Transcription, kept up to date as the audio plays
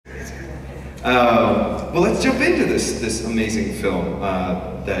Well, let's jump into this amazing film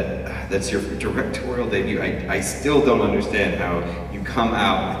that's your directorial debut. I still don't understand how you come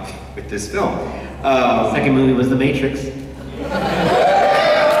out with this film. Second movie was The Matrix. So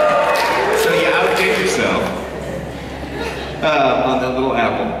you outdid yourself on that little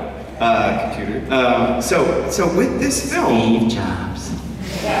Apple computer. So with this film, Steve Jobs.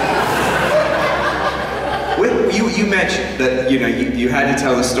 You mentioned that you had to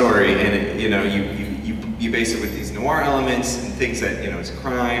tell the story, and you base it with these noir elements and things that it's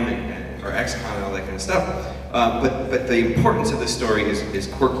crime or ex-con and all that kind of stuff. But the importance of the story is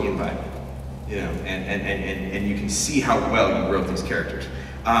quirky and violent, and you can see how well you wrote these characters.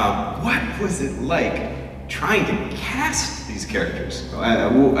 What was it like trying to cast these characters?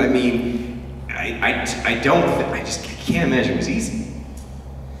 I mean, I just can't imagine it was easy.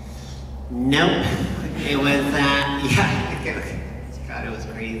 Nope. It was, God, it was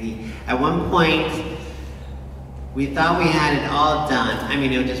crazy. At one point, we thought we had it all done. I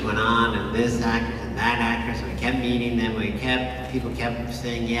mean, it just went on, and this actress and that actress, and we kept meeting them, people kept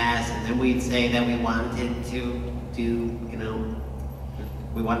saying yes, and then we'd say that we wanted to do,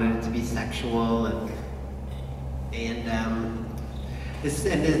 we wanted it to be sexual, and this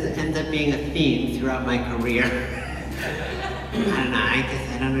ends up being a theme throughout my career. I don't know, I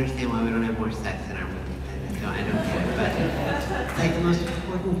don't understand why we don't have more sex in our movies. I don't get it, but it's like the most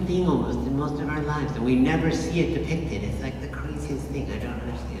important thing almost in most of our lives, and we never see it depicted. It's like the craziest thing. I don't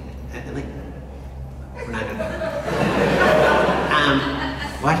understand it. We're not gonna.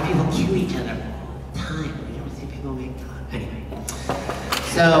 Watch people kill each other all the time. We don't see people make fun. Anyway,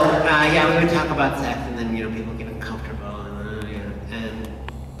 so we would talk about sex, and then people get uncomfortable,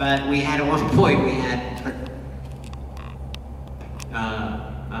 but we had at one point we had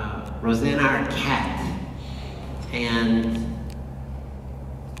Rosanna Arquette and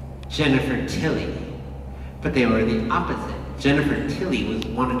Jennifer Tilly, but they were the opposite. Jennifer Tilly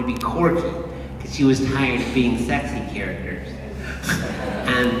wanted to be quirky because she was tired of being sexy characters,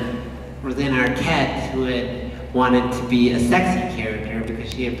 and Rosanna Arquette, who had wanted to be a sexy character because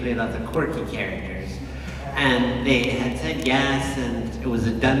she had played lots of quirky characters, and they had said yes, and it was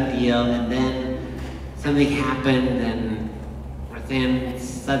a done deal, and then something happened, and Rosanna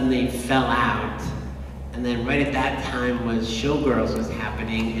suddenly fell out. And then right at that time was Showgirls was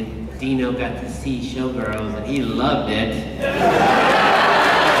happening, and Dino got to see Showgirls, and he loved it.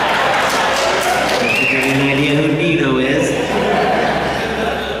 Just to give you an idea who Dino is.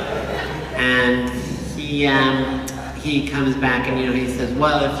 And he comes back and he says,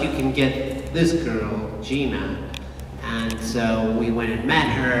 well, if you can get this girl, Gina. And so we went and met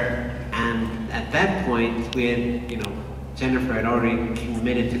her, and at that point we had, Jennifer had already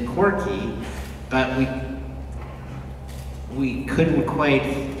committed to quirky, but we couldn't quite,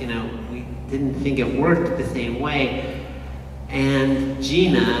 we didn't think it worked the same way. And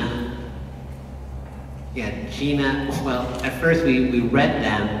Gina, well, at first we read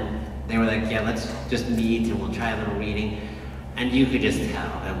them. They were like, yeah, let's just meet and we'll try a little reading. And you could just tell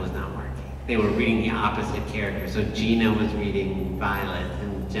that was not working. They were reading the opposite character. So Gina was reading Violet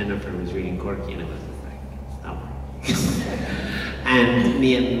and Jennifer was reading Corky, and it was just like, it's not working. And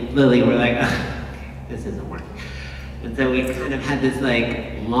me and Lily were like, this isn't working. And so we kind of had this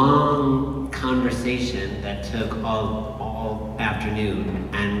long conversation that took all afternoon,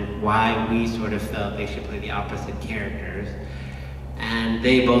 and why we sort of felt they should play the opposite characters. And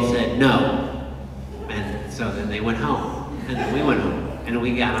they both said no. And so then they went home, and then we went home. And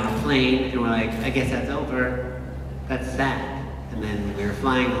we got on a plane, and we're like, I guess that's over. That's sad. And then we were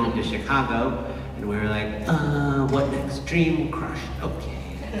flying home to Chicago, and we were like, what next? Dream crushed. Okay,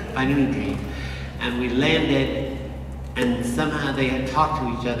 find a new dream. And we landed, and somehow they had talked to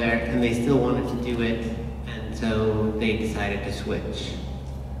each other, and they still wanted to do it, and so they decided to switch.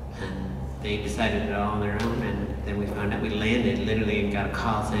 And they decided it all on their own, and then we found out we landed literally and got a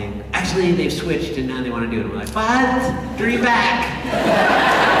call saying, actually they've switched and now they want to do it. And we're like, what? Dream back!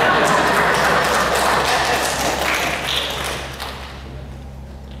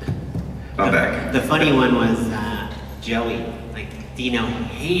 I'm back. The funny one was Joey. Dino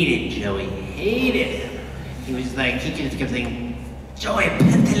hated Joey, hated him. He was like, he just kept saying, Joey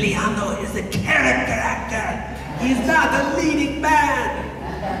Pantoliano is a character actor. He's not the leading man.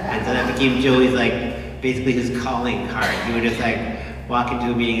 And so that became Joey's basically his calling card. He would just walk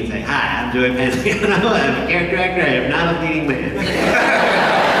into a meeting and say, hi, I'm Joey Pantoliano, I'm a character actor, I am not a leading man.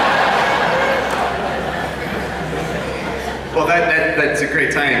 Well, that's a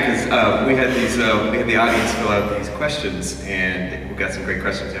great time, because we had the audience fill out these questions, and we got some great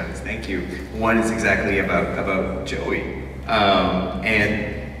questions, Johnny. Thank you. One is exactly about Joey,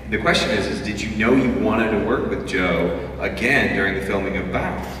 and the question is did you know you wanted to work with Joe again during the filming of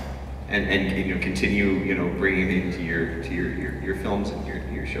Bound, and you know, continue, you know, bringing him into your films and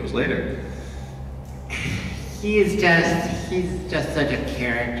your shows later? He's just such a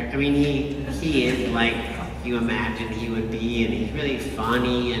character. I mean, he is like you imagine he would be, and he's really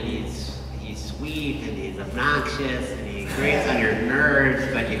funny, and he's sweet, and he's obnoxious, and he grates on your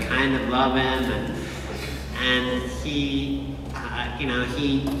nerves, but you kind of love him, and he, you know,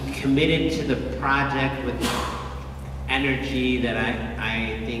 he committed to the project with energy that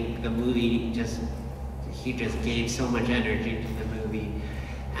I think the movie he just gave so much energy to the movie,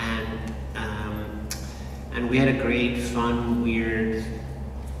 and we had a great, fun, we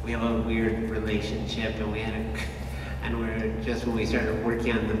have a weird relationship, and we're just, when we started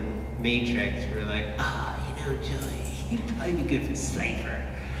working on the Matrix, we were like, oh, you know, Joey, he'd probably be good for Cypher.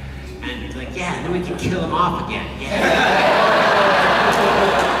 And he's like, yeah, then we can kill him off again. Yeah.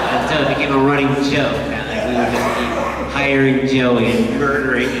 And so it became a running joke that like we would just keep hiring Joey and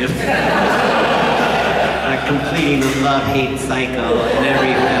murdering him. Completing the love-hate cycle in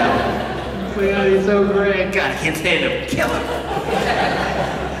every film. Oh, he's so great. God, I can't stand him. Kill him.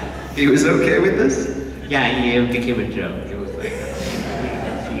 He was okay with this? Yeah, he became a joke. It was like,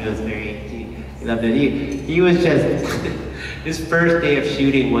 he was very, he loved it. He was just, his first day of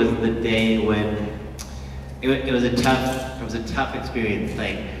shooting was the day when, it was a tough experience.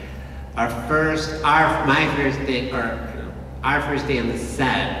 Like, our first day on the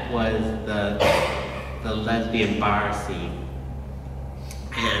set was the lesbian bar scene.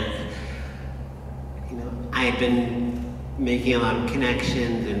 And, you know, I had been making a lot of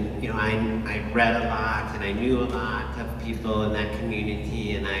connections, and, you know, I read a lot, and I knew a lot of people in that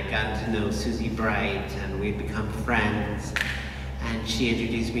community, and I got to know Susie Bright, and we'd become friends, and she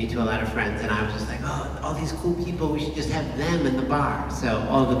introduced me to a lot of friends, and I was just like, oh, all these cool people, we should just have them in the bar. So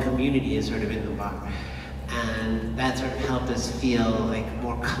all the community is sort of in the bar. And that sort of helped us feel like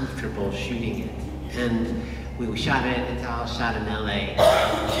more comfortable shooting it. And we shot it, it's all shot in LA.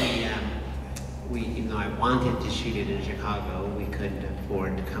 Even though I wanted to shoot it in Chicago, we couldn't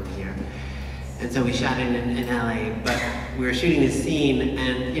afford to come here. And so we shot it in LA, but we were shooting this scene,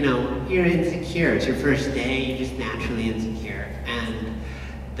 and you know, you're insecure. It's your first day, you're just naturally insecure. And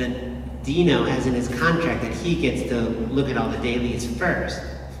then Dino has in his contract that he gets to look at all the dailies first.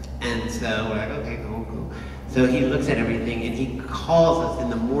 And so we're like, okay, cool. So he looks at everything, and he calls us in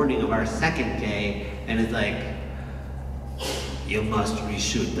the morning of our second day, and is like, you must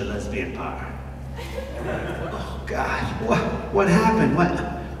reshoot the lesbian part. Oh God, what happened?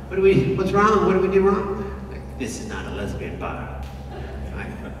 What's wrong? What did we do wrong? Like, this is not a lesbian bar.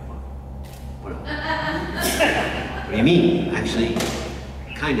 Like, what do you mean? Actually,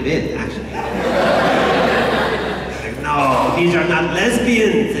 it kind of is, actually. Like, no, these are not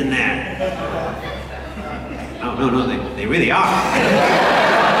lesbians in there. Oh, no, they really are.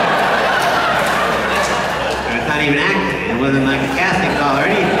 It's not even acting. It wasn't like a casting call or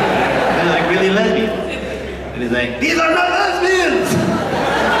anything. They're like really lesbians. And he's like, these are not lesbians!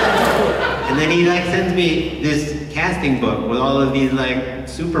 And then he like sends me this casting book with all of these like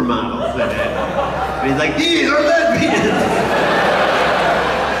supermodels in it. And he's like, these are lesbians!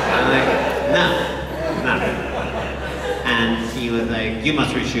 I'm like, no. And he was like, you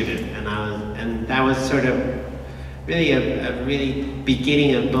must reshoot it. And that was sort of really a really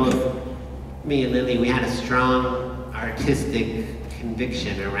beginning of both me and Lily. We had a strong artistic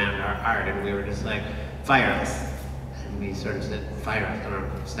conviction around our art, and we were just like, fire us. And we sort of said, fire us on our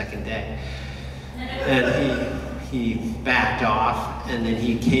second day. And he backed off, and then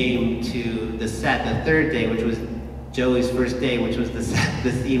he came to the set the third day, which was Joey's first day, which was the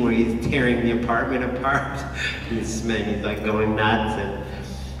scene where he's tearing the apartment apart. He's like going nuts,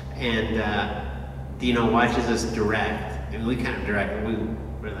 and Dino watches us direct, and we kind of direct. We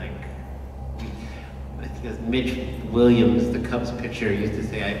were like, I think it was Mitch Williams, the Cubs pitcher, used to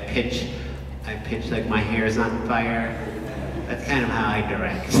say, I pitch like my hair is on fire. That's kind of how I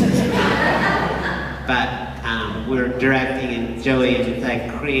direct. But we're directing, and Joey is like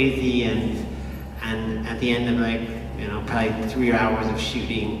crazy, and at the end of like, you know, probably 3 hours of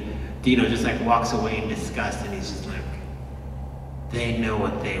shooting, Dino just like walks away in disgust, and he's just like, they know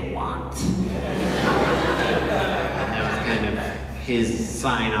what they want. And that was kind of his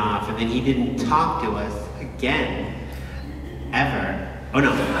sign off, and then he didn't talk to us again, ever. Oh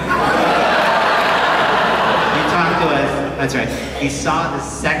no. He talked to us, that's right. He saw the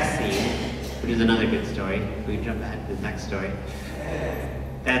sex scene, which is another good story. We can jump ahead to the next story.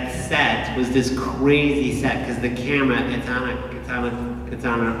 That set was this crazy set, because the camera, it's on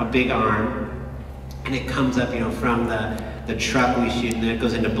a big arm, and it comes up, you know, from the the truck we shoot, and then it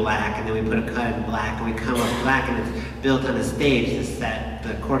goes into black, and then we put a cut in black, and we come up black, and it's built on a stage. The set,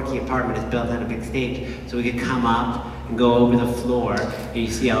 the Corky apartment is built on a big stage, so we could come up and go over the floor, and you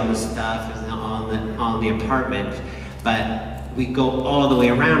see all the stuff on the apartment, but we go all the way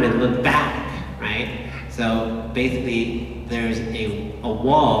around and look back, right? So basically, there's a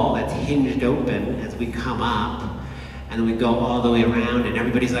wall that's hinged open as we come up, and we go all the way around, and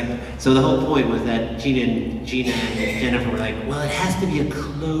everybody's like, so the whole point was that Gina and Jennifer were like, well, it has to be a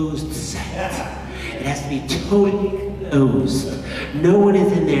closed set. It has to be totally closed. No one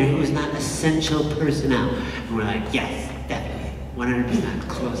is in there who is not essential personnel. And we're like, yes, definitely, 100%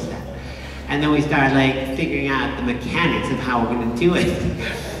 closed set. And then we started like figuring out the mechanics of how we're gonna do it.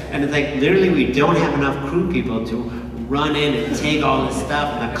 And it's like, literally we don't have enough crew people to run in and take all the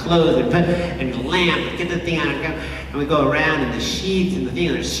stuff and the clothes and put and the lamp and get the thing out and we go around and the sheets and the thing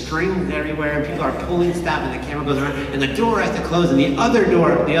and there's strings everywhere and people are pulling stuff and the camera goes around and the door has to close and the other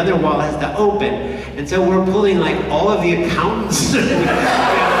wall has to open. And so we're pulling like all of the accountants. we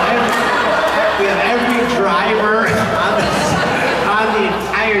have every driver on the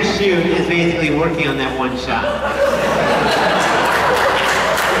entire shoot is basically working on that one shot.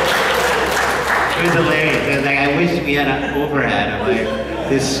 It was hilarious. It was like, I wish we had an overhead of like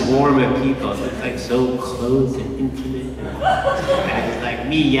this swarm of people. It's like so close and intimate. And it was like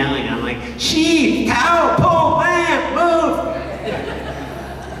me yelling. I'm like, sheet, towel, pull, lamp, move.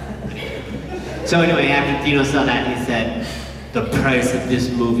 So anyway, after Dino saw that, he said, the price of this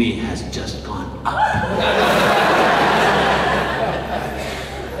movie has just gone up.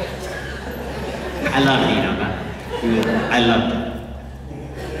 I love Dino. I loved him.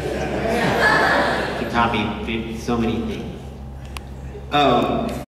 He taught me so many things.